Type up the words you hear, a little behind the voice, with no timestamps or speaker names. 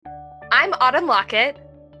I'm Autumn Lockett.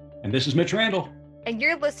 And this is Mitch Randall. And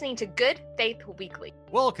you're listening to Good Faith Weekly.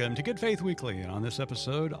 Welcome to Good Faith Weekly. And on this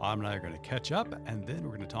episode, Autumn and I are going to catch up, and then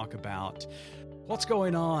we're going to talk about what's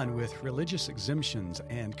going on with religious exemptions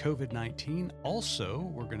and COVID-19.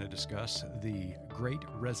 Also, we're going to discuss the Great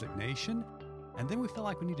Resignation. And then we feel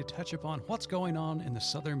like we need to touch upon what's going on in the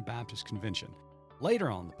Southern Baptist Convention.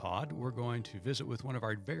 Later on the pod, we're going to visit with one of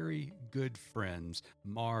our very good friends,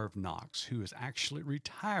 Marv Knox, who is actually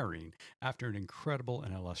retiring after an incredible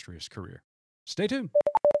and illustrious career. Stay tuned.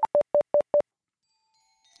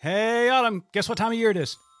 Hey, Autumn, guess what time of year it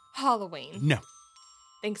is? Halloween. No.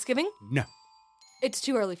 Thanksgiving? No. It's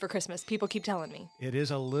too early for Christmas. People keep telling me. It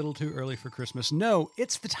is a little too early for Christmas. No,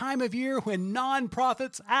 it's the time of year when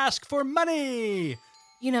nonprofits ask for money.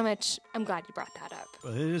 You know, Mitch, I'm glad you brought that up.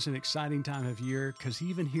 Well, it is an exciting time of year because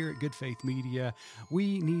even here at Good Faith Media,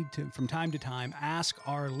 we need to, from time to time, ask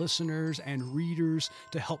our listeners and readers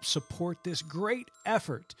to help support this great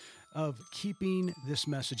effort of keeping this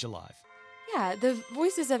message alive. Yeah, the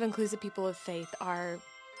voices of inclusive people of faith are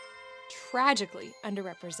tragically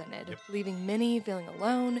underrepresented, leaving many feeling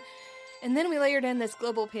alone. And then we layered in this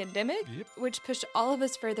global pandemic, which pushed all of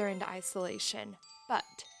us further into isolation. But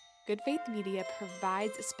Good Faith Media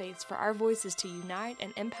provides a space for our voices to unite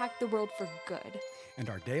and impact the world for good. And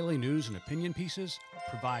our daily news and opinion pieces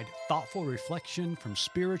provide thoughtful reflection from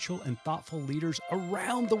spiritual and thoughtful leaders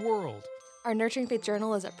around the world. Our Nurturing Faith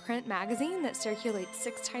Journal is a print magazine that circulates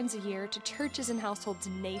 6 times a year to churches and households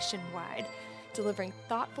nationwide, delivering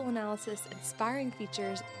thoughtful analysis, inspiring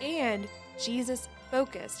features, and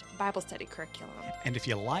Jesus-focused Bible study curriculum. And if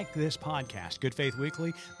you like this podcast, Good Faith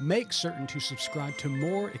Weekly, make certain to subscribe to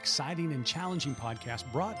more exciting and challenging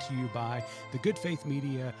podcasts brought to you by the Good Faith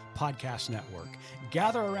Media Podcast Network.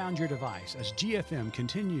 Gather around your device as GFM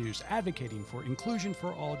continues advocating for inclusion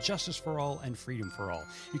for all, justice for all, and freedom for all.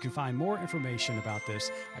 You can find more information about this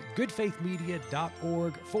at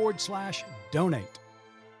goodfaithmedia.org/donate.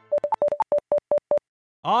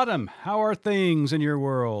 Autumn, how are things in your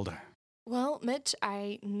world? Well, Mitch,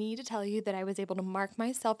 I need to tell you that I was able to mark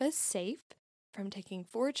myself as safe from taking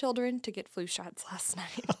 4 children to get flu shots last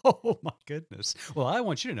night. Oh, my goodness. Well, I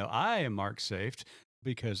want you to know I am marked safe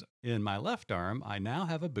because in my left arm, I now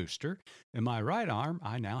have a booster. In my right arm,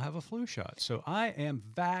 I now have a flu shot. So I am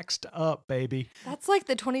vaxxed up, baby. That's like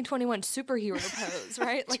the 2021 superhero pose,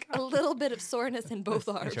 right? Like a little bit of soreness in both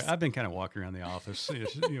arms. Right. I've been kind of walking around the office,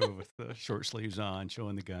 with the short sleeves on,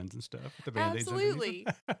 showing the guns and stuff. With the Band-Aids. Absolutely.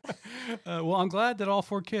 Well, I'm glad that all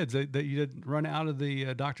 4 kids, that you didn't run out of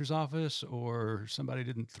the doctor's office or somebody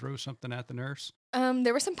didn't throw something at the nurse.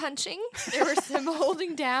 There was some punching. There was some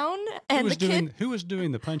holding down. And who was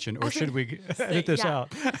doing the punching? Or should we edit this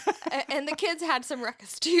out? And the kids had some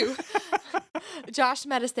ruckus too. Josh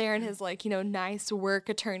met us there in his nice work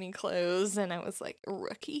attorney clothes. And I was like,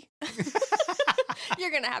 rookie.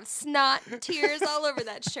 You're going to have snot and tears all over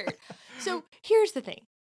that shirt. So here's the thing.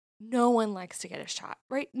 No one likes to get a shot,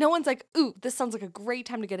 right? No one's like, ooh, this sounds like a great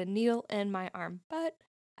time to get a needle in my arm. But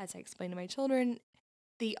as I explained to my children,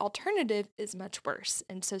 the alternative is much worse.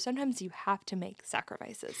 And so sometimes you have to make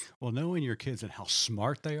sacrifices. Well, knowing your kids and how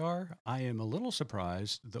smart they are, I am a little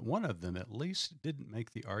surprised that one of them at least didn't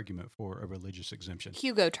make the argument for a religious exemption.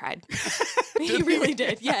 Hugo tried. He really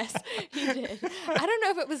did. Yes, he did. I don't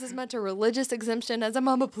know if it was as much a religious exemption as a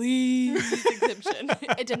mama please exemption.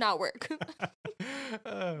 It did not work.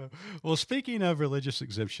 Well, speaking of religious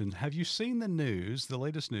exemptions, have you seen the news, the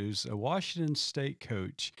latest news? A Washington State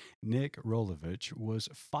coach, Nick Rolovich, was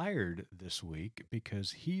fired this week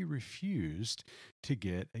because he refused to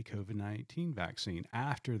get a COVID-19 vaccine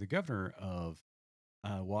after the governor of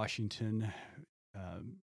Washington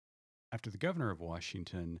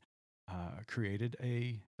created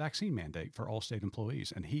a vaccine mandate for all state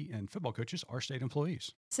employees, and football coaches are state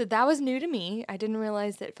employees. So that was new to me. I didn't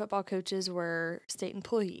realize that football coaches were state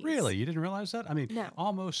employees. Really? You didn't realize that? I mean, no.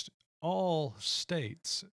 Almost all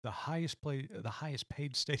states, the highest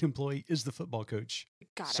paid state employee is the football coach.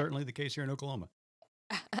 Got it. Certainly the case here in Oklahoma.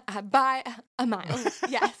 By a mile,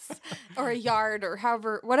 yes, or a yard, or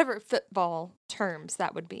whatever football terms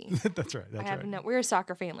that would be. That's right. We're a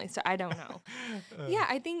soccer family, so I don't know. Yeah,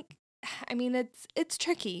 I mean, it's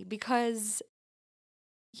tricky because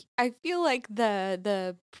I feel like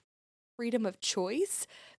the freedom of choice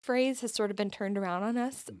phrase has sort of been turned around on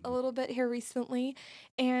us a little bit here recently,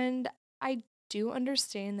 and I do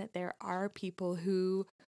understand that there are people who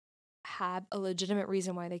have a legitimate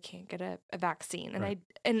reason why they can't get a vaccine. And right.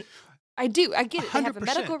 I get it. They have a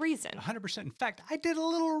medical reason. 100%. In fact, I did a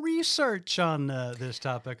little research on this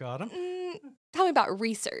topic, Autumn. tell me about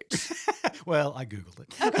research. Well, I Googled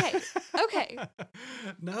it. Okay.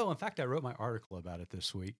 No, in fact, I wrote my article about it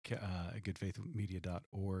this week at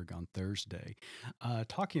goodfaithmedia.org on Thursday,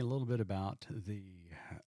 talking a little bit about the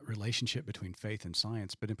relationship between faith and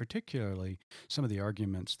science, but in particularly some of the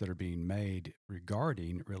arguments that are being made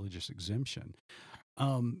regarding religious exemption.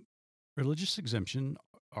 Um, Religious exemption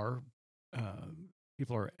are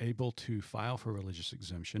people are able to file for religious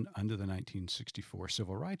exemption under the 1964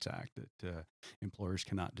 Civil Rights Act that employers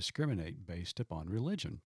cannot discriminate based upon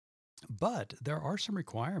religion. But there are some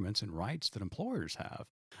requirements and rights that employers have,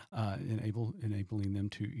 enabling them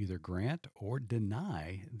to either grant or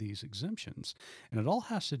deny these exemptions. And it all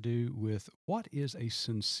has to do with what is a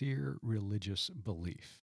sincere religious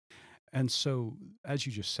belief. And so, as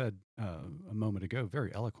you just said a moment ago,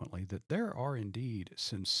 very eloquently, that there are indeed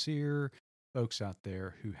sincere folks out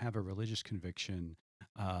there who have a religious conviction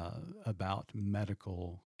about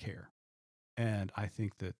medical care. And I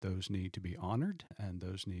think that those need to be honored and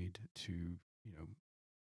those need to,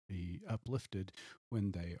 be uplifted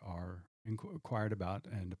when they are inquired about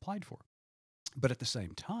and applied for. But at the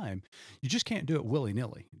same time, you just can't do it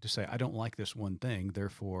willy-nilly to say, I don't like this one thing,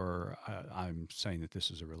 therefore I'm saying that this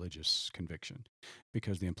is a religious conviction.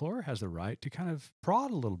 Because the employer has the right to kind of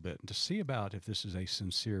prod a little bit and to see about if this is a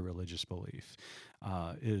sincere religious belief.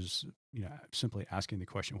 Is simply asking the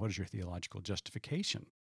question, what is your theological justification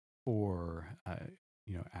for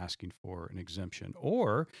asking for an exemption?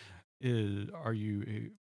 Or are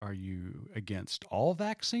you against all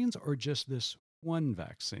vaccines or just this one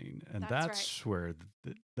vaccine? And That's where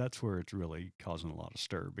that's where it's really causing a lot of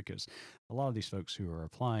stir, because a lot of these folks who are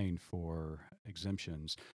applying for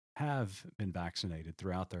exemptions have been vaccinated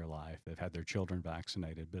throughout their life. They've had their children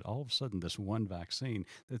vaccinated, but all of a sudden this one vaccine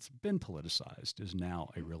that's been politicized is now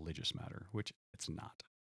a religious matter, which it's not.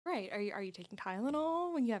 Right. Are you taking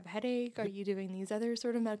Tylenol when you have a headache? Are you doing these other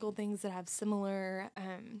sort of medical things that have similar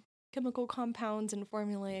chemical compounds and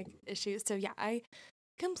formulaic issues? So yeah, I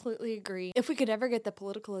completely agree. If we could ever get the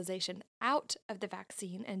politicalization out of the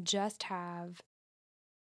vaccine and just have,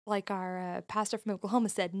 like our pastor from Oklahoma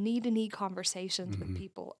said, need-to-need conversations with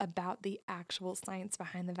people about the actual science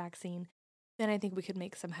behind the vaccine, then I think we could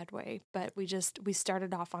make some headway. But we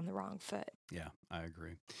started off on the wrong foot. Yeah, I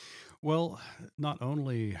agree. Well, not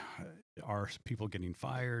only are people getting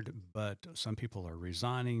fired, but some people are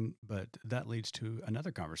resigning. But that leads to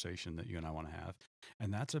another conversation that you and I want to have,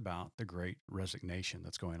 and that's about the great resignation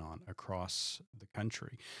that's going on across the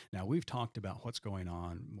country. Now, we've talked about what's going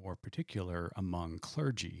on more particular among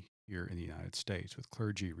clergy here in the United States, with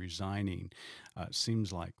clergy resigning.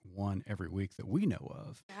 Seems like one every week that we know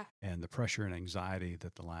of, Yeah. and the pressure and anxiety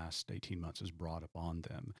that the last 18 months has brought upon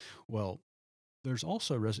them. Well, there's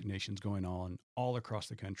also resignations going on all across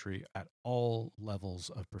the country at all levels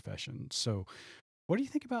of profession. So what do you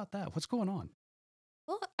think about that? What's going on?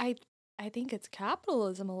 Well, I think it's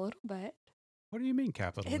capitalism a little bit. What do you mean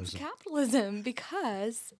capitalism? It's capitalism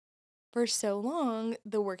because for so long,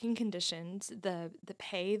 the working conditions, the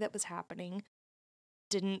pay that was happening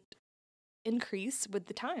didn't increase with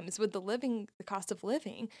the times, with the cost of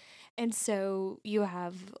living. And so you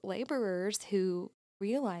have laborers who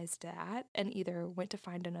realized that and either went to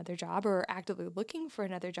find another job or are actively looking for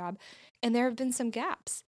another job. And there have been some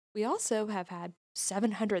gaps. We also have had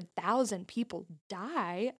 700,000 people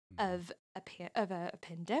die of a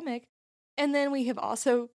pandemic. And then we have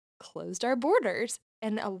also closed our borders.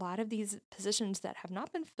 And a lot of these positions that have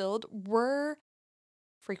not been filled were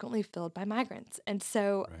frequently filled by migrants. And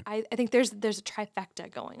so Right. I think there's a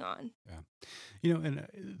trifecta going on. Yeah. And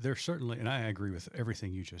there's certainly, and I agree with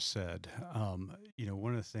everything you just said.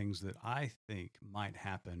 One of the things that I think might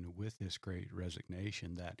happen with this great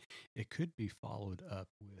resignation, that it could be followed up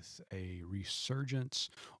with a resurgence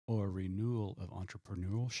or renewal of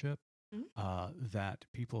entrepreneurship. That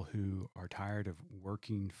people who are tired of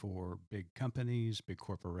working for big companies, big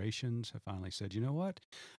corporations, have finally said, you know what?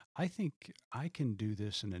 I think I can do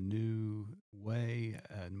this in a new way,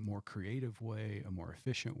 a more creative way, a more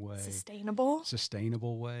efficient way,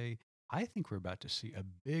 sustainable way. I think we're about to see a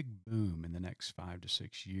big boom in the next 5 to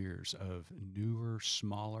 6 years of newer,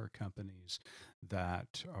 smaller companies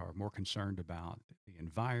that are more concerned about the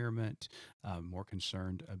environment, more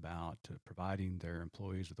concerned about providing their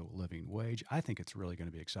employees with a living wage. I think it's really going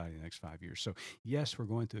to be exciting in the next 5 years. So yes, we're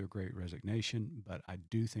going through a great resignation, but I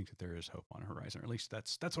do think that there is hope on the horizon, or at least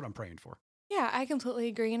that's what I'm praying for. Yeah, I completely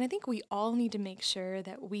agree. And I think we all need to make sure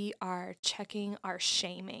that we are checking our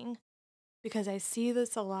shaming, because I see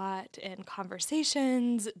this a lot in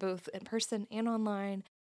conversations, both in person and online,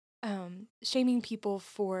 shaming people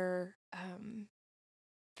for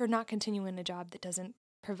not continuing a job that doesn't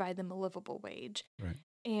provide them a livable wage. Right.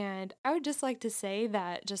 And I would just like to say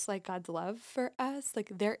that just like God's love for us,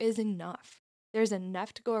 like there is enough. There's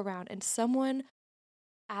enough to go around, and someone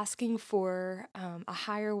asking for a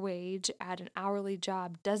higher wage at an hourly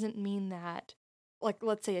job doesn't mean that, like,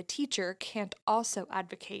 let's say a teacher can't also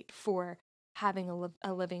advocate for having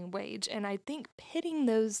a living wage. And I think pitting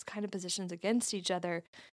those kind of positions against each other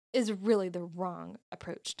is really the wrong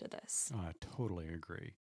approach to this. I totally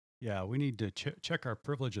agree. Yeah, we need to check our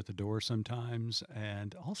privilege at the door sometimes,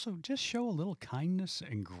 and also just show a little kindness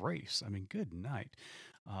and grace. I mean, good night.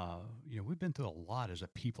 We've been through a lot as a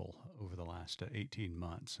people over the last 18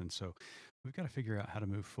 months, and so we've got to figure out how to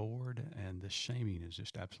move forward, and this shaming is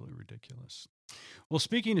just absolutely ridiculous. Well,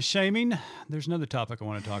 speaking of shaming, there's another topic I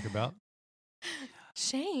want to talk about.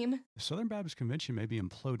 Shame. The Southern Baptist Convention may be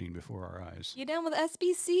imploding before our eyes. You down with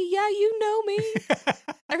SBC? Yeah, you know me.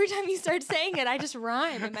 Every time you start saying it, I just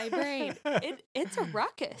rhyme in my brain. It's a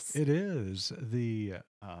ruckus. It is. The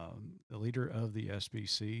leader of the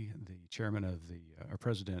SBC, the chairman of or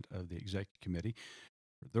president of the executive committee,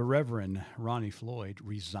 the Reverend Ronnie Floyd,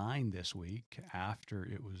 resigned this week after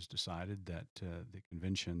it was decided that the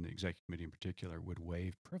convention, the executive committee in particular, would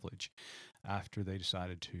waive privilege. After they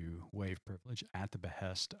decided to waive privilege at the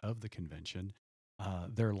behest of the convention,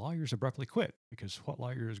 their lawyers abruptly quit, because what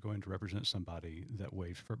lawyer is going to represent somebody that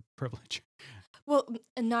waives privilege? Well,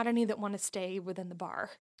 and not any that want to stay within the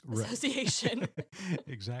bar association.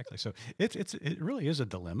 Exactly. So it really is a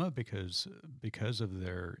dilemma because of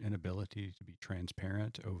their inability to be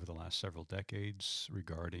transparent over the last several decades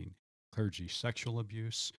regarding clergy sexual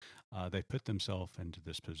abuse. They put themselves into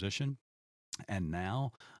this position. And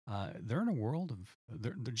now they're in a world of,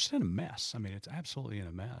 they're just in a mess. I mean, it's absolutely in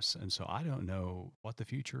a mess. And so I don't know what the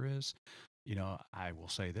future is. I will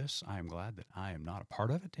say this: I am glad that I am not a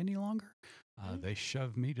part of it any longer. They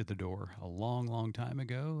shoved me to the door a long, long time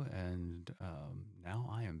ago, and now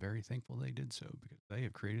I am very thankful they did so, because they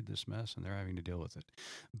have created this mess and they're having to deal with it.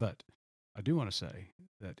 But I do want to say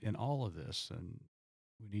that in all of this, and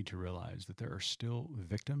we need to realize that there are still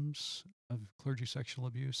victims of clergy sexual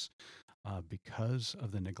abuse because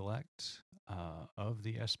of the neglect of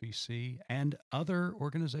the SBC and other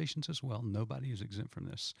organizations as well. Nobody is exempt from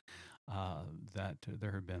this. That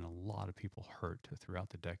there have been a lot of people hurt throughout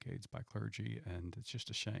the decades by clergy, and it's just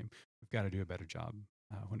a shame. We've got to do a better job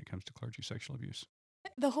when it comes to clergy sexual abuse.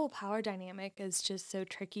 The whole power dynamic is just so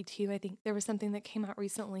tricky too. I think there was something that came out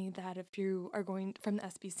recently that if you are going from the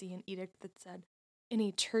SBC, an edict that said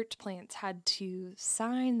any church plants had to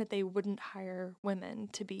sign that they wouldn't hire women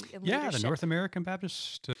to be in leadership. Yeah, the North American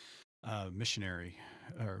Baptist Missionary,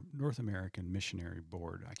 or North American Missionary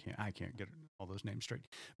Board. I can't get all those names straight,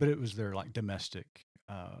 but it was their like domestic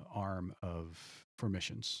arm for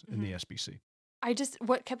missions in the SBC.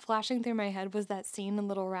 What kept flashing through my head was that scene in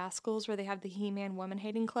Little Rascals where they have the He-Man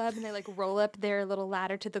woman-hating club and they like roll up their little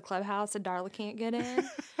ladder to the clubhouse and Darla can't get in.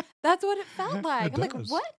 That's what it felt like. I'm like,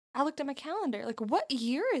 what? I looked at my calendar. Like, what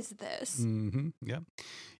year is this? Mm-hmm. Yeah.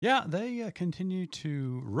 Yeah, they continue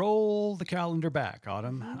to roll the calendar back,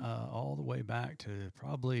 Autumn, all the way back to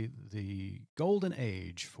probably the golden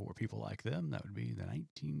age for people like them. That would be the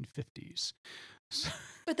 1950s.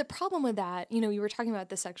 But the problem with that, you were talking about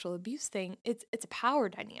the sexual abuse thing, it's a power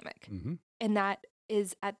dynamic. Mm-hmm. And that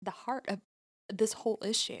is at the heart of this whole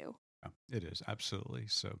issue. Yeah, it is, absolutely.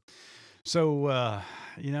 So, the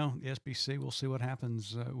SBC, we'll see what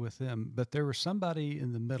happens with them. But there was somebody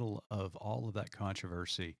in the middle of all of that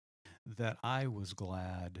controversy that I was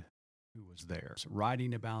glad who was there,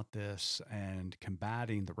 writing about this and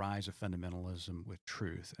combating the rise of fundamentalism with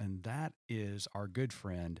truth. And that is our good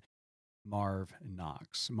friend, Marv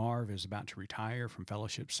Knox. Marv is about to retire from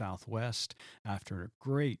Fellowship Southwest after a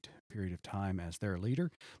great period of time as their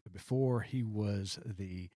leader. But before he was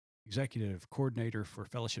the executive coordinator for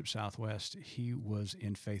Fellowship Southwest, he was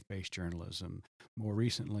in faith-based journalism. More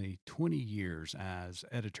recently, 20 years as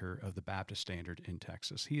editor of the Baptist Standard in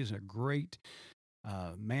Texas. He is a great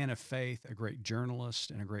man of faith, a great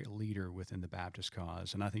journalist, and a great leader within the Baptist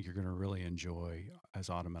cause. And I think you're going to really enjoy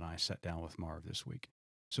as Autumn and I sat down with Marv this week.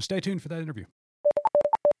 So stay tuned for that interview.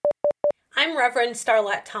 I'm Reverend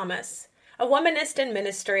Starlette Thomas, a womanist in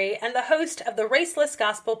ministry and the host of the Raceless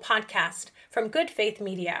Gospel podcast from Good Faith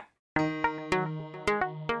Media.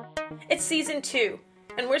 It's season 2,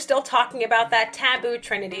 and we're still talking about that taboo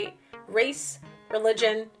trinity: race,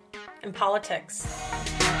 religion, and politics.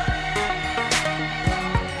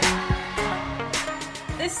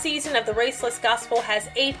 This season of the Raceless Gospel has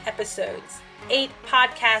 8 episodes, 8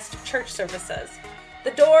 podcast church services.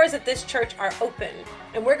 The doors at this church are open,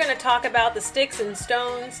 and we're going to talk about the sticks and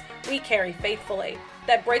stones we carry faithfully.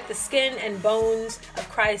 that break the skin and bones of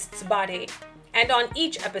Christ's body. And on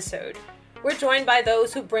each episode, we're joined by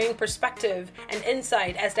those who bring perspective and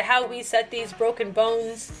insight as to how we set these broken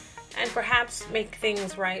bones and perhaps make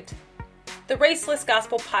things right. The Raceless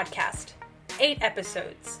Gospel Podcast, 8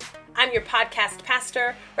 episodes. I'm your podcast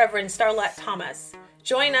pastor, Reverend Starlette Thomas.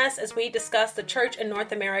 Join us as we discuss the church in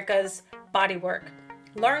North America's bodywork.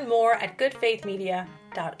 Learn more at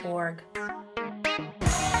goodfaithmedia.org.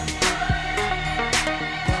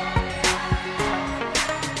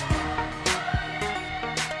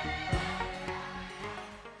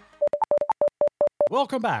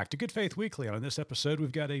 Welcome back to Good Faith Weekly. On this episode,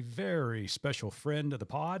 we've got a very special friend of the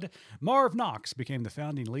pod. Marv Knox became the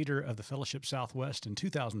founding leader of the Fellowship Southwest in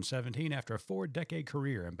 2017 after a 4-decade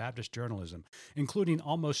career in Baptist journalism, including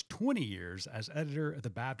almost 20 years as editor of the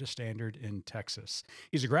Baptist Standard in Texas.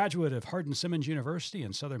 He's a graduate of Hardin-Simmons University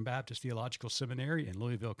and Southern Baptist Theological Seminary in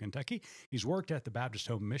Louisville, Kentucky. He's worked at the Baptist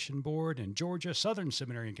Home Mission Board in Georgia, Southern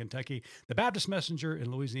Seminary in Kentucky, the Baptist Messenger in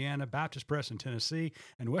Louisiana, Baptist Press in Tennessee,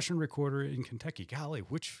 and Western Recorder in Kentucky. Golly,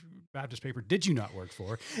 which Baptist paper did you not work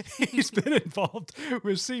for? He's been involved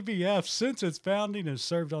with CBF since its founding and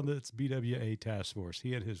served on its BWA task force.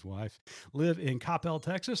 He and his wife live in Coppell,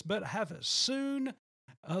 Texas, but have soon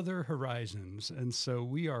other horizons. And so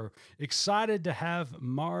we are excited to have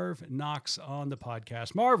Marv Knox on the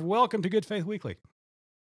podcast. Marv, welcome to Good Faith Weekly.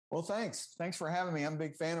 Well, thanks. Thanks for having me. I'm a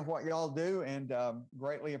big fan of what y'all do and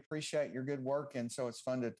greatly appreciate your good work. And so it's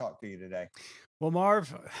fun to talk to you today. Well,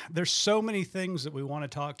 Marv, there's so many things that we want to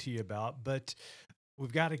talk to you about, but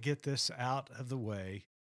we've got to get this out of the way.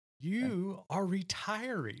 You are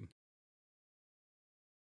retiring.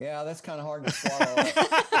 Yeah, that's kind of hard to swallow.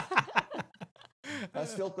 I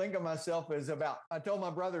still think of myself as I told my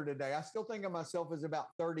brother today, I still think of myself as about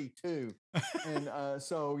 32. And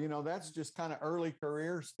so, that's just kind of early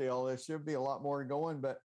career still. There should be a lot more going,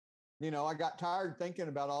 but, I got tired thinking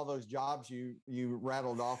about all those jobs you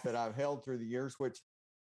rattled off that I've held through the years, which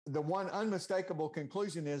the one unmistakable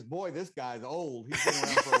conclusion is, boy, this guy's old. He's been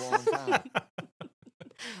around for a long time.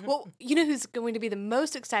 Well, you know who's going to be the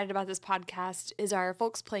most excited about this podcast is our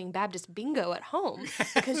folks playing Baptist bingo at home,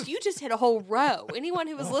 because you just hit a whole row. Anyone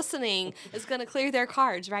who was listening is going to clear their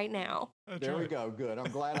cards right now. There we go. Good.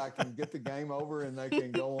 I'm glad I can get the game over and they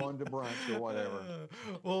can go on to brunch or whatever.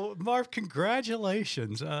 Well, Marv,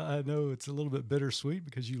 congratulations. I know it's a little bit bittersweet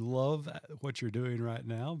because you love what you're doing right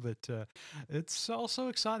now, but it's also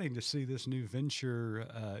exciting to see this new venture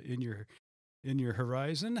in your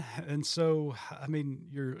horizon. And so, I mean,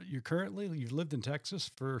 you've lived in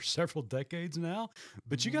Texas for several decades now,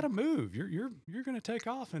 but you got to move. You're going to take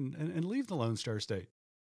off and leave the Lone Star State.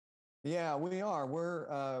 Yeah, we are.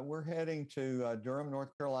 We're heading to Durham,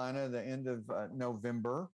 North Carolina, the end of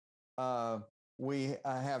November. We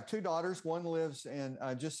have 2 daughters. One lives in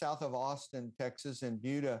just south of Austin, Texas, in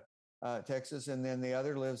Buda, Texas, and then the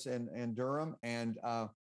other lives in Durham. And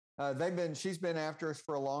she's been after us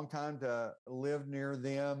for a long time to live near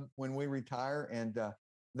them when we retire, and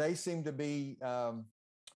they seem to be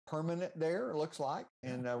permanent there, it looks like,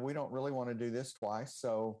 and we don't really want to do this twice,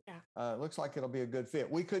 so it looks like it'll be a good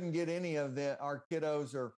fit. We couldn't get any of our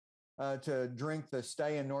kiddos to drink the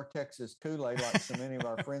stay in North Texas Kool-Aid like so many of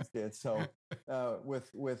our friends did. So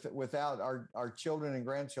without our children and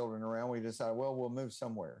grandchildren around, we decided, well, we'll move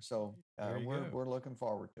somewhere. So we're looking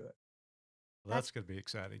forward to it. Well, that's going to be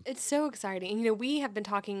exciting. It's so exciting. We have been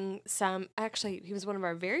talking actually, he was one of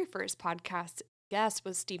our very first podcast guests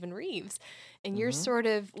was Stephen Reeves, and you're sort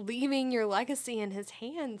of leaving your legacy in his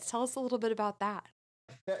hands. Tell us a little bit about that.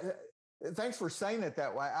 Thanks for saying it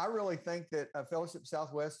that way. I really think that Fellowship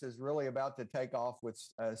Southwest is really about to take off with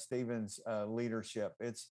Stephen's leadership.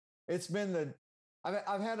 It's been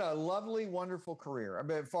I've had a lovely, wonderful career. I've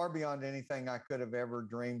been far beyond anything I could have ever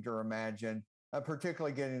dreamed or imagined.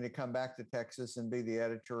 Particularly getting to come back to Texas and be the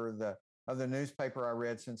editor of the newspaper I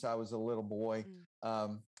read since I was a little boy,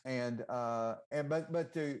 but to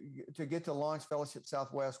get to launch Fellowship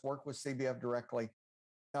Southwest, work with CBF directly,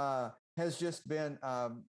 has just been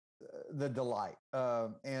the delight,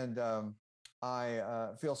 and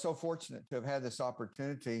I feel so fortunate to have had this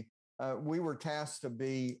opportunity. We were tasked to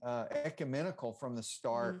be ecumenical from the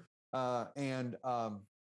start,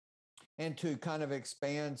 and to kind of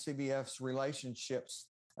expand CBF's relationships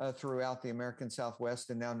throughout the American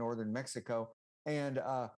Southwest and now northern Mexico. And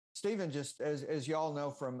Stephen, just as y'all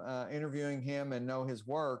know from interviewing him and know his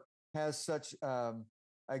work, has such a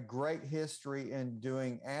great history in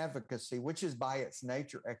doing advocacy, which is by its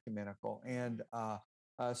nature ecumenical, and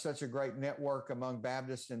such a great network among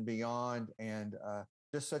Baptists and beyond, and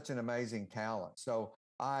just such an amazing talent. So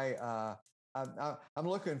I I'm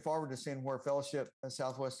looking forward to seeing where Fellowship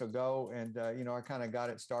Southwest will go. And, I kind of got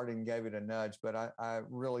it started and gave it a nudge, but I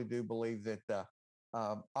really do believe that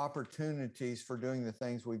opportunities for doing the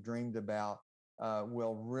things we've dreamed about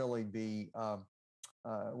will really be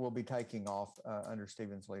will be taking off under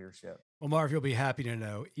Stephen's leadership. Well, Marv, you'll be happy to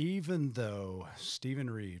know, even though Stephen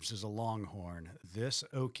Reeves is a Longhorn, this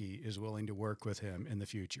Okie is willing to work with him in the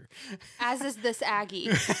future. As is this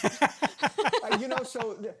Aggie.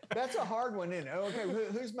 So that's a hard one, isn't it? Okay,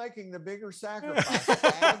 who's making the bigger sacrifice,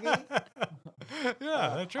 Aggie?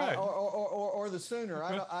 Yeah, that's right. Or the Sooner.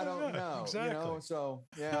 I don't know. Exactly. So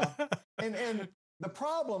yeah. And the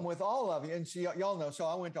problem with all of you, and y'all know, so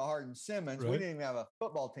I went to Hardin Simmons. Right. We didn't even have a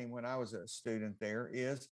football team when I was a student there,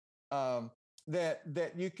 is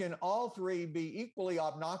that you can all three be equally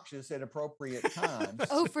obnoxious at appropriate times.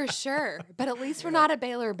 Oh, for sure. But at least we're not a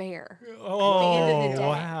Baylor Bear. Oh, end of the day.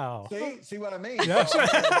 wow. See what I mean? Yes.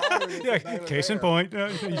 Yeah, Yeah, case in point.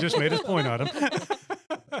 You just made his point on him.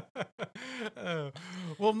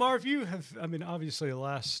 Well, Marv, you have, obviously the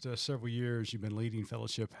last several years you've been leading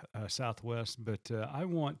Fellowship Southwest, but I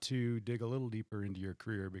want to dig a little deeper into your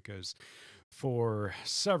career because for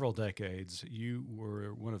several decades, you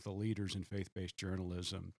were one of the leaders in faith-based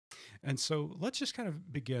journalism. And so let's just kind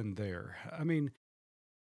of begin there.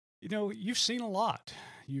 You've seen a lot.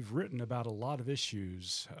 You've written about a lot of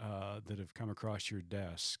issues that have come across your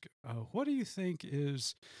desk. What do you think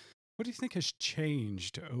has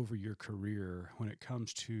changed over your career when it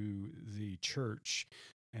comes to the church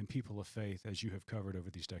and people of faith as you have covered over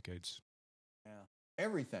these decades? Yeah,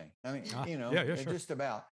 everything. Sure. Just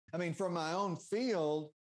about. From my own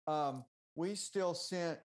field, we still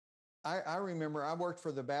sent. I remember I worked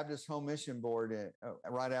for the Baptist Home Mission Board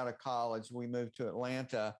right out of college. We moved to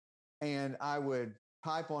Atlanta, and I would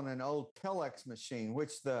type on an old telex machine,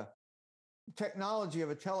 which the technology of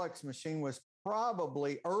a telex machine was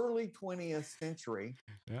probably early 20th century,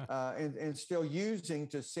 and still using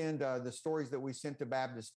to send the stories that we sent to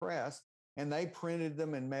Baptist Press, and they printed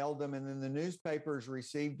them and mailed them, and then the newspapers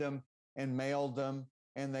received them and mailed them,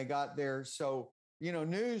 and they got there. So,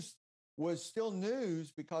 news was still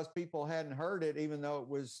news because people hadn't heard it, even though it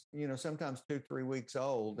was, sometimes 2-3 weeks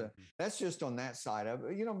old. Mm-hmm. That's just on that side of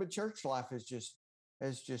it, but church life has just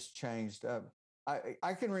changed.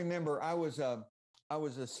 I can remember I was a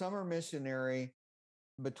summer missionary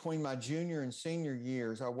between my junior and senior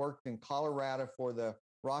years. I worked in Colorado for the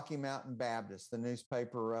Rocky Mountain Baptist, the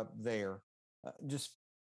newspaper up there. Just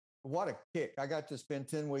what a kick. I got to spend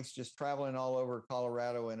 10 weeks just traveling all over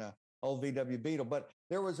Colorado in a old VW Beetle. But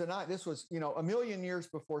there was a night, this was, a million years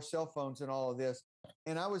before cell phones and all of this.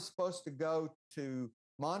 And I was supposed to go to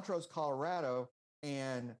Montrose, Colorado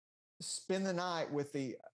and spend the night with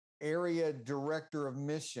the area director of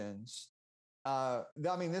missions.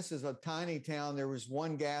 This is a tiny town. There was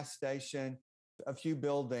one gas station, a few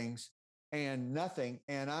buildings, and nothing.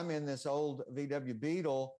 And I'm in this old VW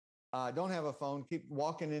Beetle. Don't have a phone. Keep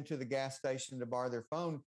walking into the gas station to borrow their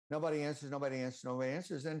phone. Nobody answers.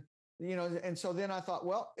 And, and so then I thought,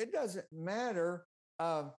 well, it doesn't matter.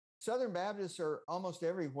 Southern Baptists are almost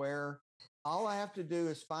everywhere. All I have to do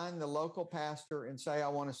is find the local pastor and say, I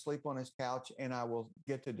want to sleep on his couch, and I will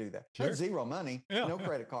get to do that. Sure. That's zero money, no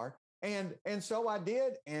credit card. And so I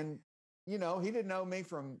did. And, he didn't know me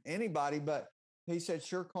from anybody, but he said,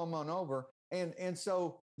 sure, come on over. And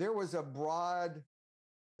so there was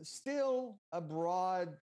still a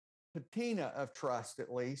broad patina of trust,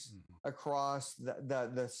 at least across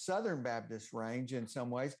the Southern Baptist range in some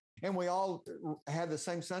ways. And we all had the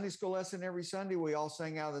same Sunday school lesson every Sunday. We all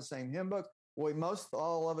sang out of the same hymn book.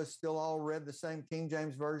 All of us still all read the same King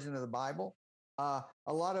James version of the Bible. A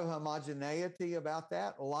lot of homogeneity about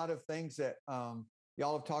that. A lot of things that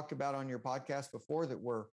y'all have talked about on your podcast before that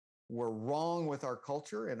were wrong with our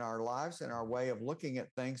culture and our lives and our way of looking at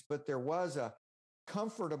things. But there was a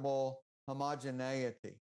comfortable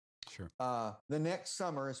homogeneity. Sure. The next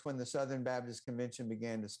summer is when the Southern Baptist Convention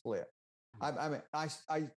began to split.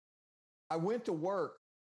 I went to work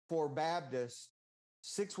for Baptists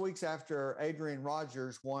 6 weeks after Adrian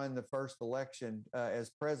Rogers won the first election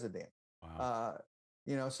as president. Wow.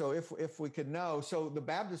 So if we could know, so the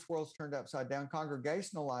Baptist world's turned upside down.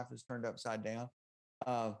 Congregational life is turned upside down.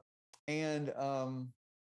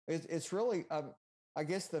 It's really, I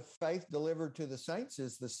guess the faith delivered to the saints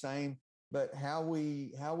is the same, but how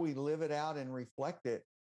we live it out and reflect it,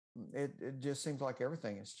 it just seems like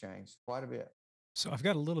everything has changed quite a bit. So I've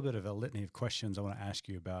got a little bit of a litany of questions I want to ask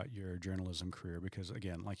you about your journalism career, because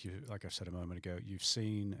again, like I said a moment ago, you've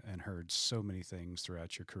seen and heard so many things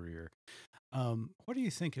throughout your career. What do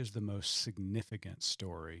you think is the most significant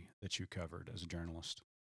story that you covered as a journalist?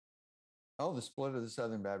 Oh, the split of the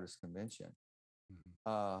Southern Baptist Convention.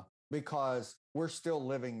 Mhm. Because we're still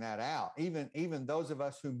living that out. Even those of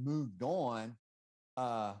us who moved on,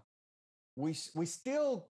 we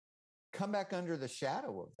still come back under the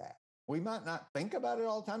shadow of that. We might not think about it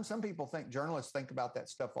all the time. Some people think journalists think about that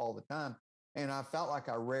stuff all the time, and I felt like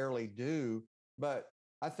I rarely do. But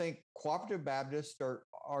I think cooperative Baptists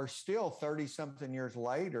are still 30 something years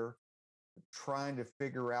later trying to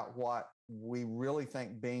figure out what we really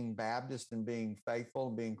think being Baptist and being faithful,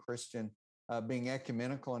 being Christian, being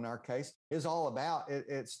ecumenical in our case is all about.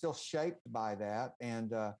 It's still shaped by that,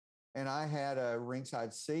 and I had a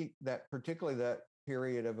ringside seat that, particularly that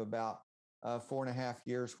period of about 4.5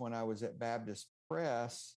 years when I was at Baptist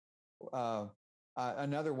Press.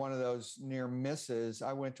 Another one of those near misses.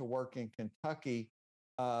 I went to work in Kentucky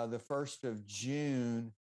the 1st of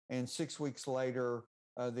June, and 6 weeks later,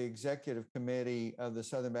 the executive committee of the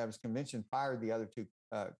Southern Baptist Convention fired the other two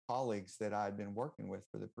colleagues that I had been working with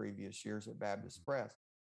for the previous years at Baptist Press.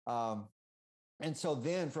 And so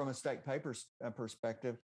then from a state papers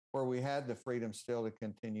perspective, where we had the freedom still to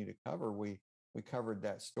continue to cover, we covered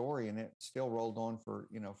that story, and it still rolled on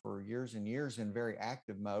for years and years in very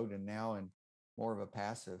active mode, and now in more of a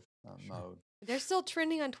passive mode. They're still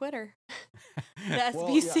trending on Twitter. The Well,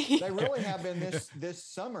 SBC. yeah, they really have been this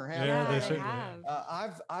summer. Haven't they they?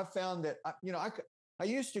 have. I've found that I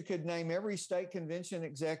used to could name every state convention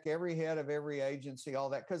exec, every head of every agency, all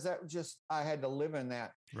that, because that just I had to live in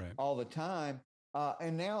that all the time.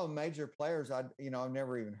 And now major players I've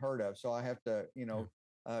never even heard of, so I have to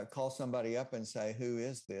call somebody up and say, who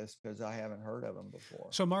is this? Because I haven't heard of them before.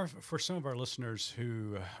 So, Marv, for some of our listeners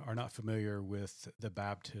who are not familiar with the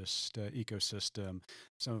Baptist ecosystem,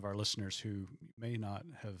 some of our listeners who may not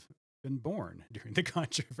have been born during the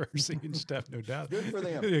controversy and stuff, no doubt. Good for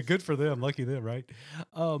them. Yeah, good for them. Lucky them, right?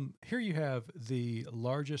 Here you have the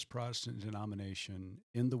largest Protestant denomination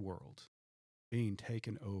in the world being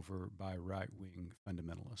taken over by right-wing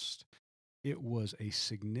fundamentalists. It was a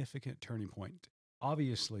significant turning point,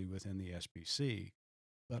 obviously within the SBC,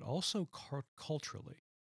 but also culturally.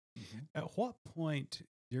 Mm-hmm. At what point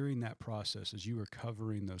during that process, as you were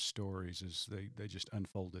covering those stories, as they just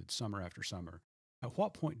unfolded summer after summer, at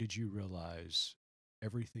what point did you realize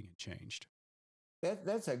everything had changed?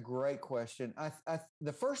 That's a great question.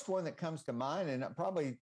 The first one that comes to mind, and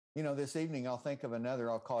probably, this evening I'll think of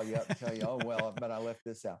another. I'll call you up and tell you, oh, well, but I left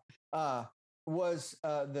this out, was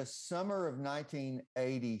the summer of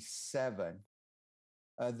 1987.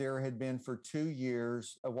 There had been for 2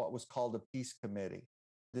 years what was called a peace committee,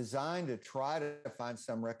 designed to try to find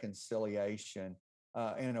some reconciliation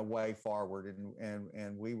and a way forward.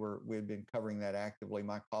 And we had been covering that actively.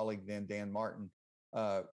 My colleague then, Dan Martin,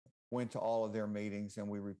 went to all of their meetings, and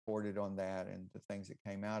we reported on that and the things that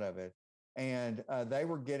came out of it. And they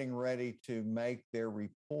were getting ready to make their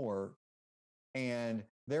report, and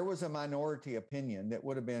there was a minority opinion that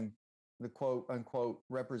would have been the quote unquote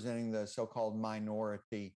representing the so-called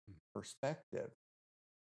minority perspective.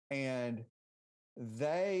 And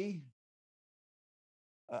they,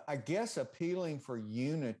 I guess, appealing for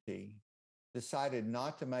unity, decided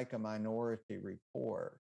not to make a minority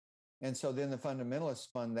report. And so then the fundamentalists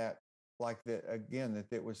spun that like that again,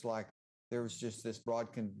 that it was like there was just this broad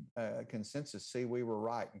consensus. See, we were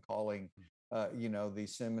right in calling,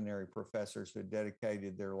 these seminary professors who had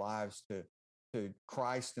dedicated their lives to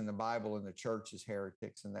Christ and the Bible and the church as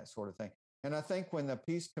heretics and that sort of thing. And I think when the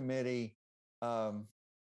peace committee, the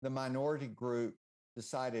minority group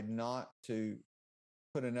decided not to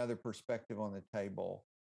put another perspective on the table,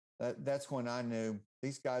 that's when I knew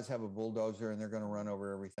these guys have a bulldozer and they're going to run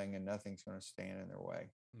over everything and nothing's going to stand in their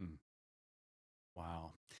way.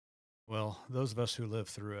 Wow. Well, those of us who lived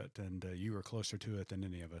through it, and you were closer to it than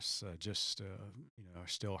any of us, are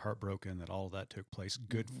still heartbroken that all that took place.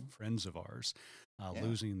 Good friends of ours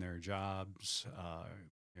losing their jobs,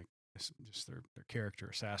 just their character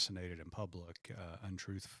assassinated in public,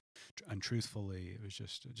 untruthfully. It was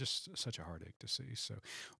just such a heartache to see. So,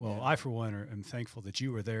 well, I for one am thankful that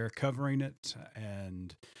you were there covering it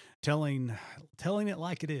and telling it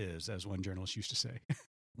like it is, as one journalist used to say.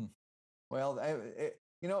 Well, it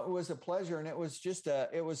was a pleasure, and it was just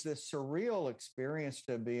it was this surreal experience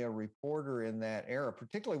to be a reporter in that era,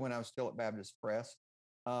 particularly when I was still at Baptist Press.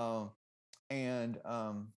 Probably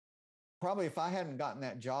if I hadn't gotten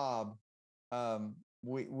that job,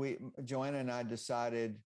 we Joanna and I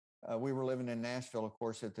decided, we were living in Nashville, of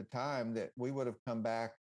course, at the time, that we would have come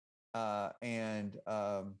back and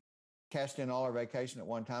cashed in all our vacation at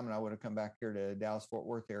one time, and I would have come back here to Dallas-Fort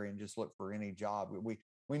Worth area and just looked for any job.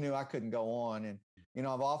 We knew I couldn't go on. And,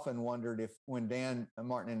 I've often wondered if when Dan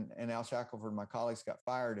Martin and Al Shackelford, my colleagues, got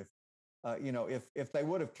fired, if they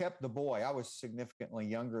would have kept the boy, I was significantly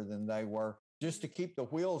younger than they were, just to keep the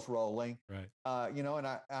wheels rolling. Right. And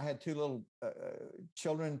I had two little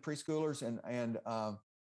children, preschoolers, and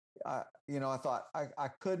I thought I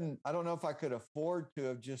couldn't. I don't know if I could afford to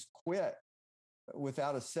have just quit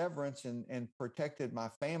without a severance and protected my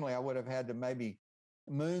family. I would have had to maybe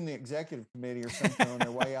moon the executive committee or something on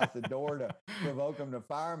their way out the door to provoke them to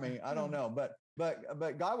fire me. I don't know, but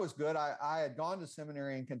God was good. I had gone to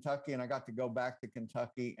seminary in Kentucky, and I got to go back to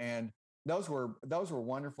Kentucky, and those were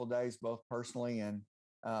wonderful days, both personally and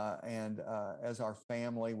as our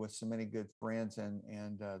family, with so many good friends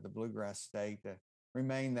and the Bluegrass State to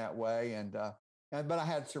remain that way. But I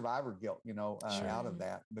had survivor guilt, Sure. out of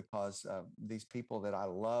that, because these people that I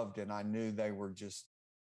loved, and I knew they were just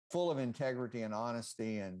full of integrity and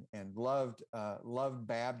honesty, and loved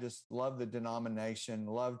Baptist, loved the denomination,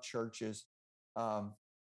 loved churches, and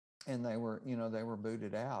they were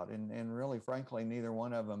booted out, and really, frankly, neither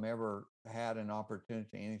one of them ever had an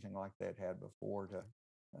opportunity, anything like that had before,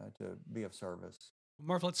 to be of service.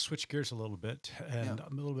 Marv, let's switch gears a little bit and a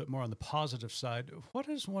little bit more on the positive side. What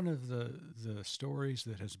is one of the stories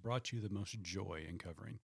that has brought you the most joy in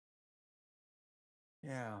covering?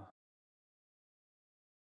 Yeah.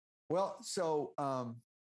 Well, so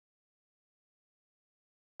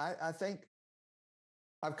I think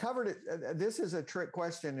I've covered it. This is a trick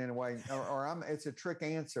question in a way, or it's a trick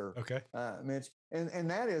answer. Okay. Mitch, and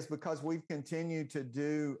that is because we've continued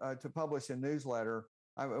to publish a newsletter.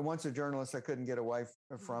 Once a journalist, I couldn't get away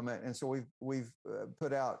from it, and so we've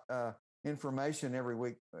put out information every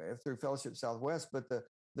week through Fellowship Southwest. But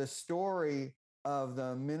the story of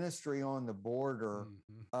the ministry on the border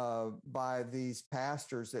by these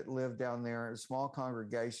pastors that live down there, small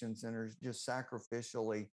congregations, and are just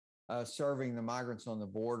sacrificially serving the migrants on the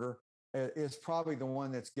border, is probably the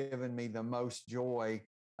one that's given me the most joy.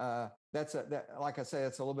 Like I say,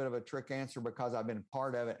 it's a little bit of a trick answer because I've been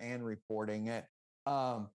part of it and reporting it.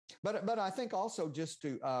 But I think also just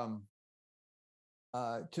to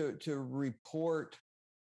report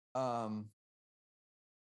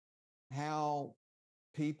how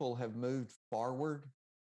people have moved forward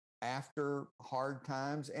after hard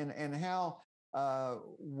times, and how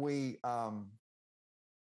we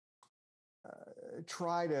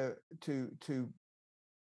try to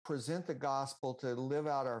present the gospel, to live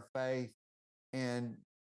out our faith in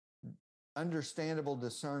understandable,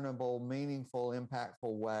 discernible, meaningful,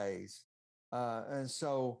 impactful ways. And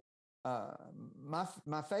so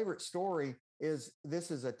my favorite story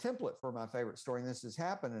this is a template for my favorite story, and this has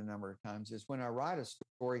happened a number of times, is when I write a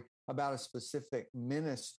story about a specific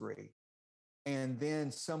ministry, and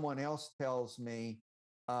then someone else tells me,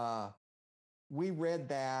 we read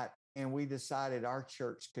that and we decided our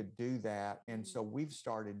church could do that, and so we've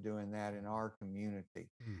started doing that in our community.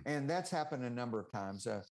 And that's happened a number of times.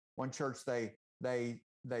 One church, they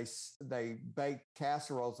baked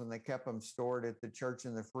casseroles and they kept them stored at the church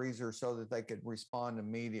in the freezer so that they could respond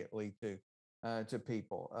immediately to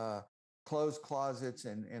people. Closed closets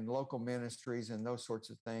and local ministries and those sorts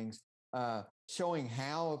of things, showing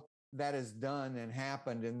how that is done and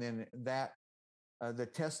happened, and then that the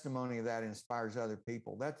testimony of that inspires other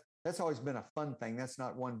people. That's always been a fun thing. That's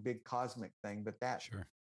not one big cosmic thing, but that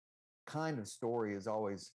kind of story is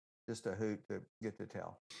always just a hoot to get to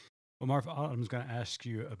tell. Well, Marv, I'm going to ask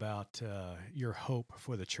you about your hope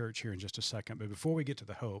for the church here in just a second. But before we get to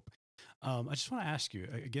the hope, I just want to ask you,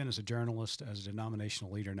 again, as a journalist, as a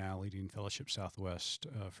denominational leader now, leading Fellowship Southwest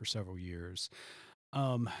for several years,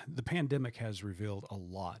 the pandemic has revealed a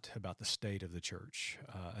lot about the state of the church.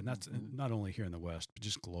 And that's not only here in the West, but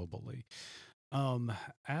just globally.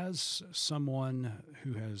 As someone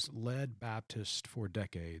who has led Baptist for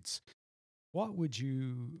decades, how would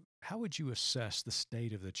you assess the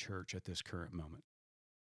state of the church at this current moment?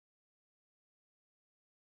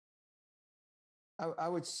 I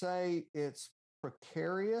would say it's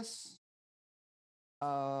precarious,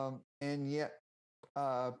 and yet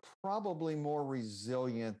probably more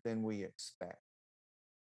resilient than we expect.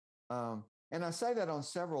 And I say that on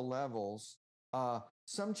several levels.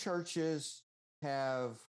 Some churches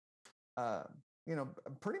have,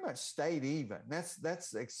 pretty much stayed even.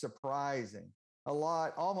 That's surprising.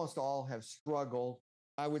 Almost all have struggled.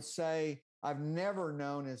 I would say I've never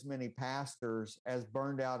known as many pastors as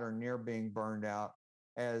burned out or near being burned out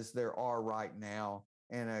as there are right now,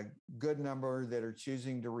 and a good number that are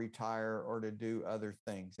choosing to retire or to do other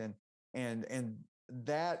things. And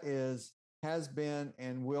that has been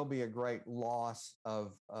and will be a great loss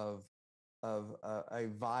of a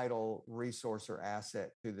vital resource or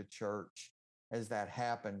asset to the church as that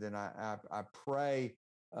happened. And I pray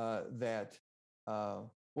that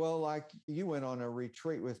Well, like you went on a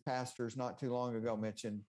retreat with pastors not too long ago, Mitch,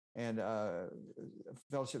 and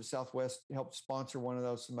Fellowship Southwest helped sponsor one of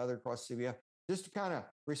those, some other across CBF, just to kind of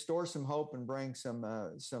restore some hope and bring some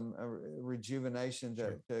rejuvenation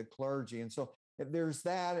to clergy. And so there's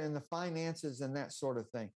that, and the finances and that sort of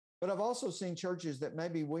thing. But I've also seen churches that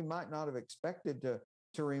maybe we might not have expected to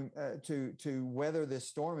weather this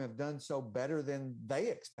storm have done so better than they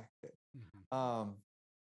expected,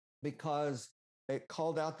 because it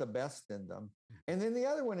called out the best in them. And then the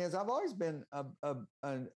other one is, I've always been a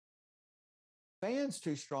fan's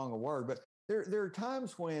too strong a word, but there are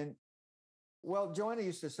times when, well, Joanna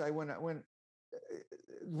used to say when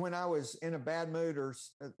I was in a bad mood or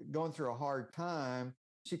going through a hard time,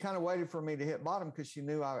 she kind of waited for me to hit bottom because she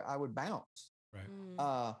knew I would bounce.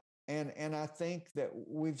 Right. And I think that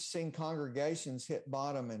we've seen congregations hit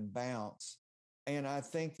bottom and bounce. And I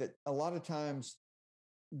think that a lot of times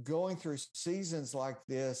going through seasons like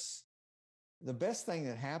this, the best thing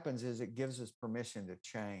that happens is it gives us permission to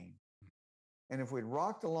change. And if we'd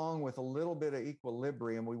rocked along with a little bit of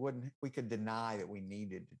equilibrium, we could deny that we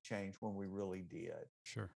needed to change when we really did.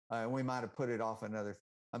 Sure. And we might have put it off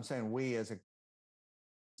I'm saying we as a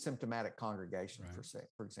symptomatic congregation, Right.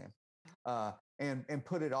 for example, and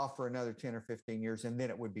put it off for another 10 or 15 years, and then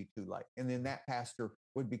it would be too late. And then that pastor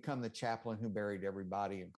would become the chaplain who buried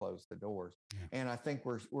everybody and closed the doors. Yeah. And I think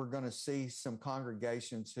we're going to see some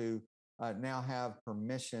congregations who now have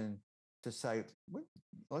permission to say,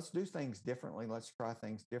 let's do things differently. Let's try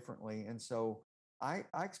things differently. And so I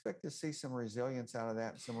expect to see some resilience out of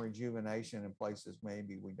that, some rejuvenation in places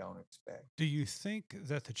maybe we don't expect. Do you think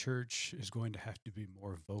that the church is going to have to be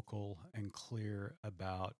more vocal and clear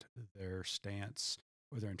about their stance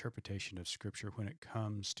or their interpretation of Scripture when it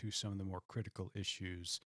comes to some of the more critical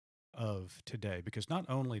issues of today? Because not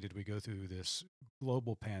only did we go through this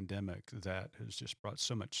global pandemic that has just brought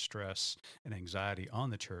so much stress and anxiety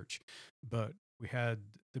on the church, but we had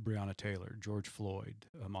the Breonna Taylor, George Floyd,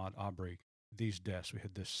 Ahmaud Arbery, these deaths. We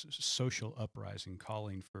had this social uprising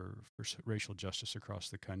calling for racial justice across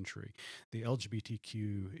the country. The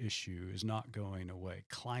LGBTQ issue is not going away.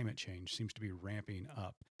 Climate change seems to be ramping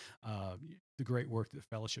up. The great work that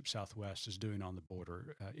Fellowship Southwest is doing on the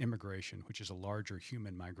border, immigration, which is a larger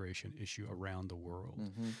human migration issue around the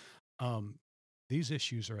world. These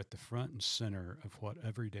issues are at the front and center of what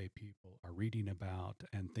everyday people are reading about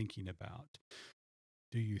and thinking about.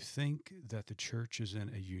 Do you think that the church is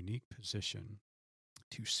in a unique position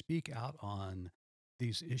to speak out on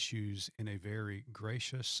these issues in a very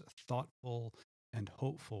gracious, thoughtful, and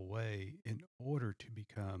hopeful way in order to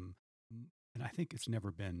become, and I think the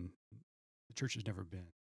church has never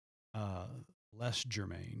been less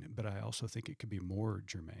germane, but I also think it could be more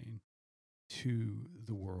germane to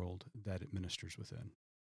the world that it ministers within?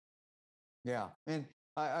 Yeah. And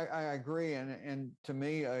I agree. And to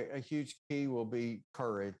me, a huge key will be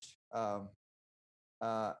courage. They're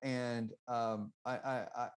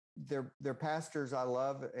pastors I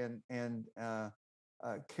love and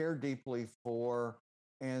care deeply for,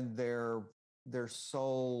 and their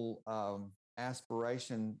sole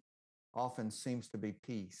aspiration often seems to be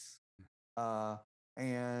peace.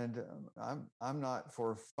 And I'm not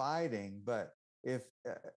for fighting, but if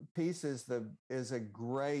peace is a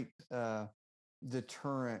great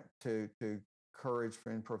deterrent to courage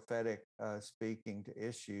and prophetic speaking to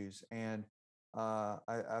issues. And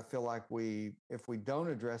I feel like if we don't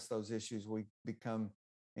address those issues, we become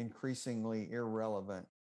increasingly irrelevant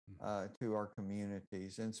to our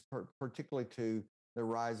communities, and particularly to the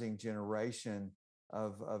rising generation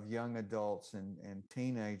of young adults and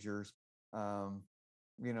teenagers.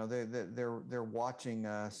 They're watching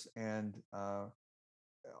us, and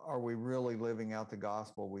are we really living out the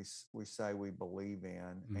gospel we say we believe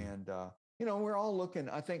in? And we're all looking.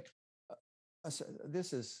 I think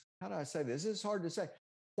this is, how do I say this? This is hard to say.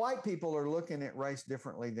 White people are looking at race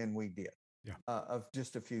differently than we did of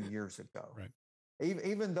just a few years ago. Right.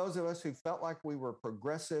 Even those of us who felt like we were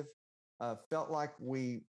progressive, felt like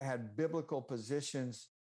we had biblical positions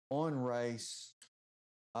on race.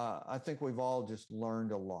 I think we've all just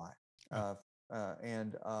learned a lot.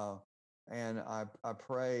 And I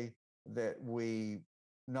pray that we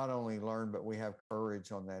not only learn, but we have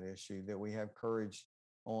courage on that issue, that we have courage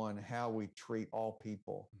on how we treat all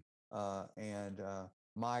people, and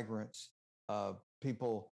migrants,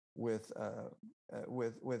 people with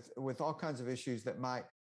all kinds of issues that might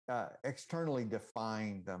externally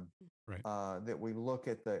define them. Right. That we look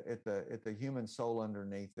at the human soul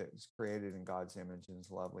underneath that is created in God's image and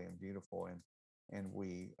is lovely and beautiful, and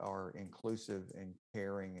we are inclusive and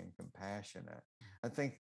caring and compassionate. I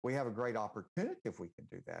think we have a great opportunity if we can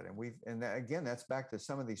do that. Again, that's back to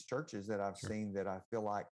some of these churches that I've seen that I feel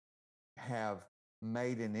like have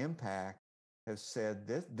made an impact, have said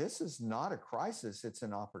this is not a crisis, it's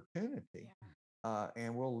an opportunity.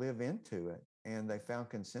 And we'll live into it. And they found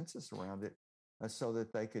consensus around it so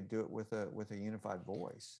that they could do it with a unified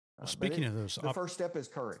voice. Well, speaking of those, the first step is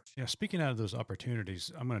courage. Yeah, speaking out of those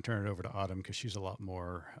opportunities, I'm going to turn it over to Autumn because she's a lot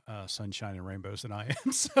more sunshine and rainbows than I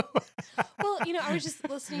am. So, well, I was just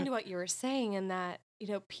listening to what you were saying, and that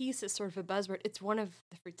peace is sort of a buzzword. It's one of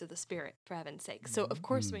the fruits of the Spirit, for heaven's sake. So, of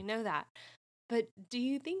course, we know that. But do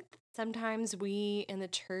you think sometimes we in the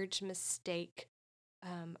church mistake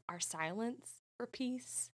our silence for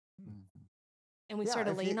peace, and we sort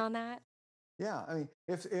of lean on that? Yeah, I mean,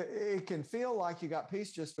 if it can feel like you got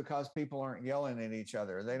peace just because people aren't yelling at each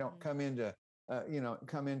other, they don't come into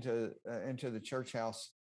the church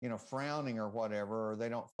house, frowning or whatever, or they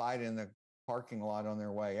don't fight in the parking lot on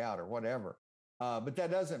their way out or whatever. But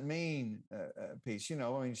that doesn't mean peace. I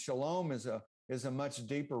mean, shalom is a much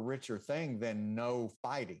deeper, richer thing than no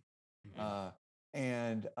fighting.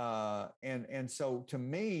 And so to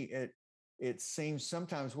me, it seems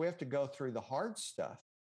sometimes we have to go through the hard stuff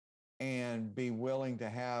and be willing to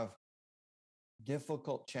have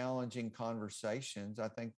difficult, challenging conversations. I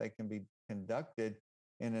think they can be conducted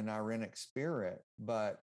in an ironic spirit,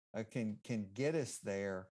 but can get us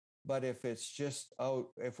there. But if it's just,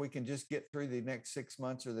 if we can just get through the next 6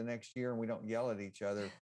 months or the next year and we don't yell at each other,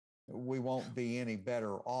 we won't be any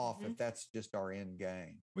better off if that's just our end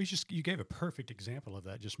game. You gave a perfect example of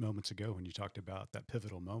that just moments ago when you talked about that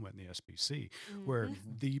pivotal moment in the SBC, where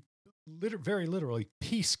the very literally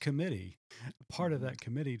peace committee, part of that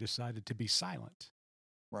committee decided to be silent.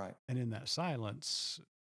 Right. And in that silence,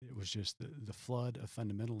 it was just the flood of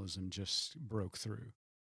fundamentalism just broke through.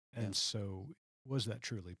 And so was that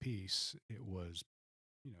truly peace? It was,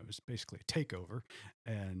 it was basically a takeover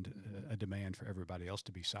and a demand for everybody else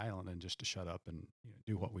to be silent and just to shut up and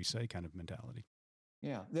do what we say kind of mentality.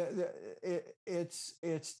 Yeah, it's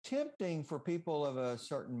tempting for people of a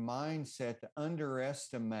certain mindset to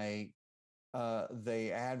underestimate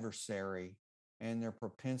the adversary and their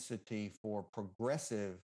propensity for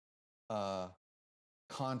progressive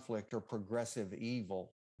conflict or progressive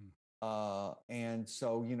evil. And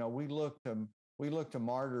so, we look to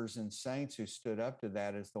martyrs and saints who stood up to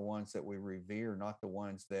that as the ones that we revere, not the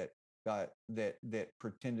ones that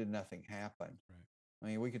pretended nothing happened. Right. I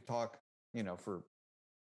mean, we could talk, for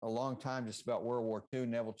a long time just about World War II,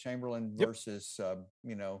 Neville Chamberlain versus,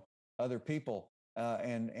 other people,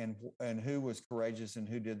 and who was courageous and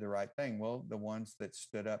who did the right thing. Well, the ones that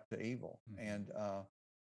stood up to evil. And,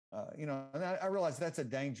 and I realize that's a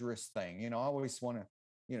dangerous thing. I always want to,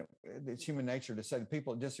 it's human nature to say the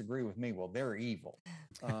people that disagree with me, well, they're evil.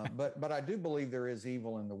 But I do believe there is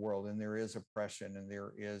evil in the world, and there is oppression, and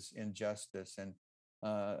there is injustice. And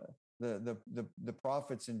the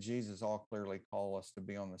prophets and Jesus all clearly call us to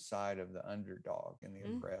be on the side of the underdog and the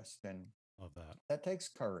oppressed. And love that. That takes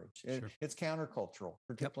courage. It's countercultural,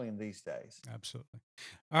 particularly in these days. Absolutely.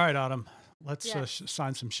 All right, Autumn, let's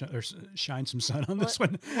shine some sun on this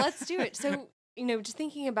one. Let's do it. So, just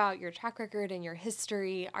thinking about your track record and your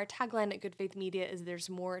history, our tagline at Good Faith Media is "There's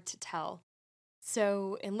more to tell."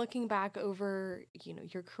 So, in looking back over,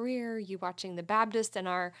 your career, you watching the Baptist and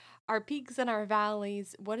our peaks and our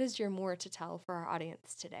valleys, what is your more to tell for our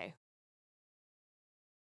audience today?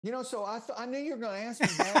 So I knew you were going to ask me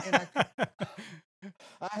that, and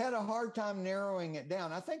I had a hard time narrowing it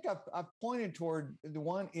down. I think I've pointed toward the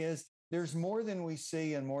one is there's more than we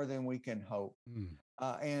see and more than we can hope.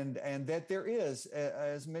 And that there is,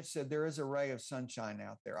 as Mitch said, there is a ray of sunshine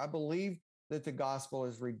out there. I believe that the gospel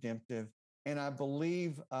is redemptive. And I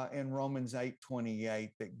believe in Romans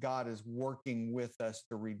 8:28 that God is working with us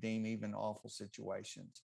to redeem even awful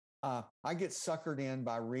situations. I get suckered in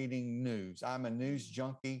by reading news. I'm a news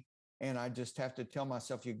junkie, and I just have to tell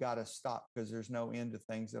myself, you got to stop because there's no end to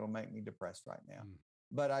things that'll make me depressed right now.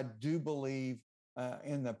 But I do believe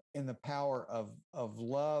in the power of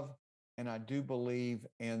love, and I do believe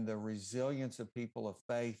in the resilience of people of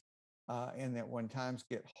faith, and that when times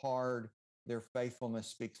get hard, their faithfulness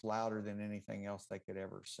speaks louder than anything else they could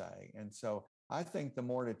ever say. And so I think the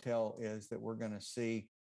more to tell is that we're going to see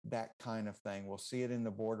that kind of thing. We'll see it in the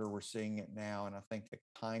border. We're seeing it now. And I think the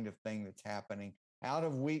kind of thing that's happening out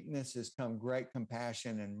of weakness has come great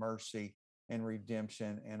compassion and mercy and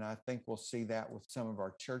redemption. And I think we'll see that with some of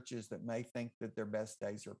our churches that may think that their best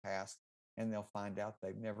days are past, and they'll find out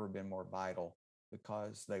they've never been more vital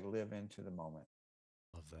because they live into the moment.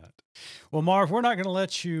 Love that. Well, Marv, we're not going to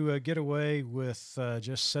let you get away with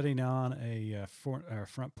just sitting on a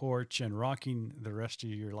front porch and rocking the rest of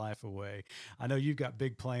your life away. I know you've got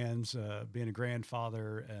big plans, being a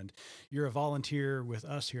grandfather, and you're a volunteer with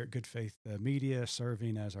us here at Good Faith Media,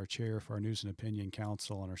 serving as our chair for our News and Opinion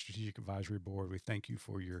Council and our Strategic Advisory Board. We thank you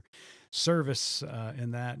for your service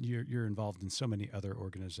in that. You're involved in so many other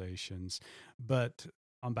organizations, but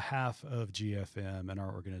on behalf of GFM and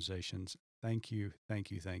our organizations, thank you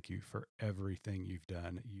for everything you've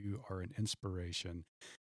done. You are an inspiration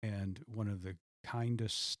and one of the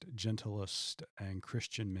kindest, gentlest, and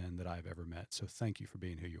Christian men that I've ever met. So thank you for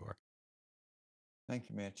being who you are. Thank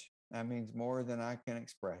you, Mitch. That means more than I can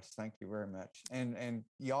express. Thank you very much. And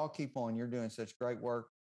y'all keep on. You're doing such great work,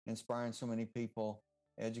 inspiring so many people,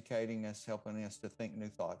 educating us, helping us to think new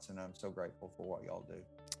thoughts. And I'm so grateful for what y'all do.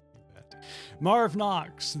 Marv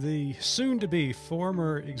Knox, the soon-to-be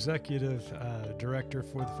former executive director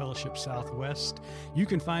for the Fellowship Southwest. You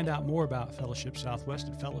can find out more about Fellowship Southwest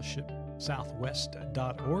at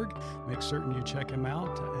fellowshipsouthwest.org. Make certain you check him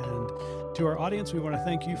out. And to our audience, we want to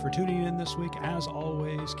thank you for tuning in this week. As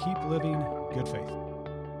always, keep living good faith.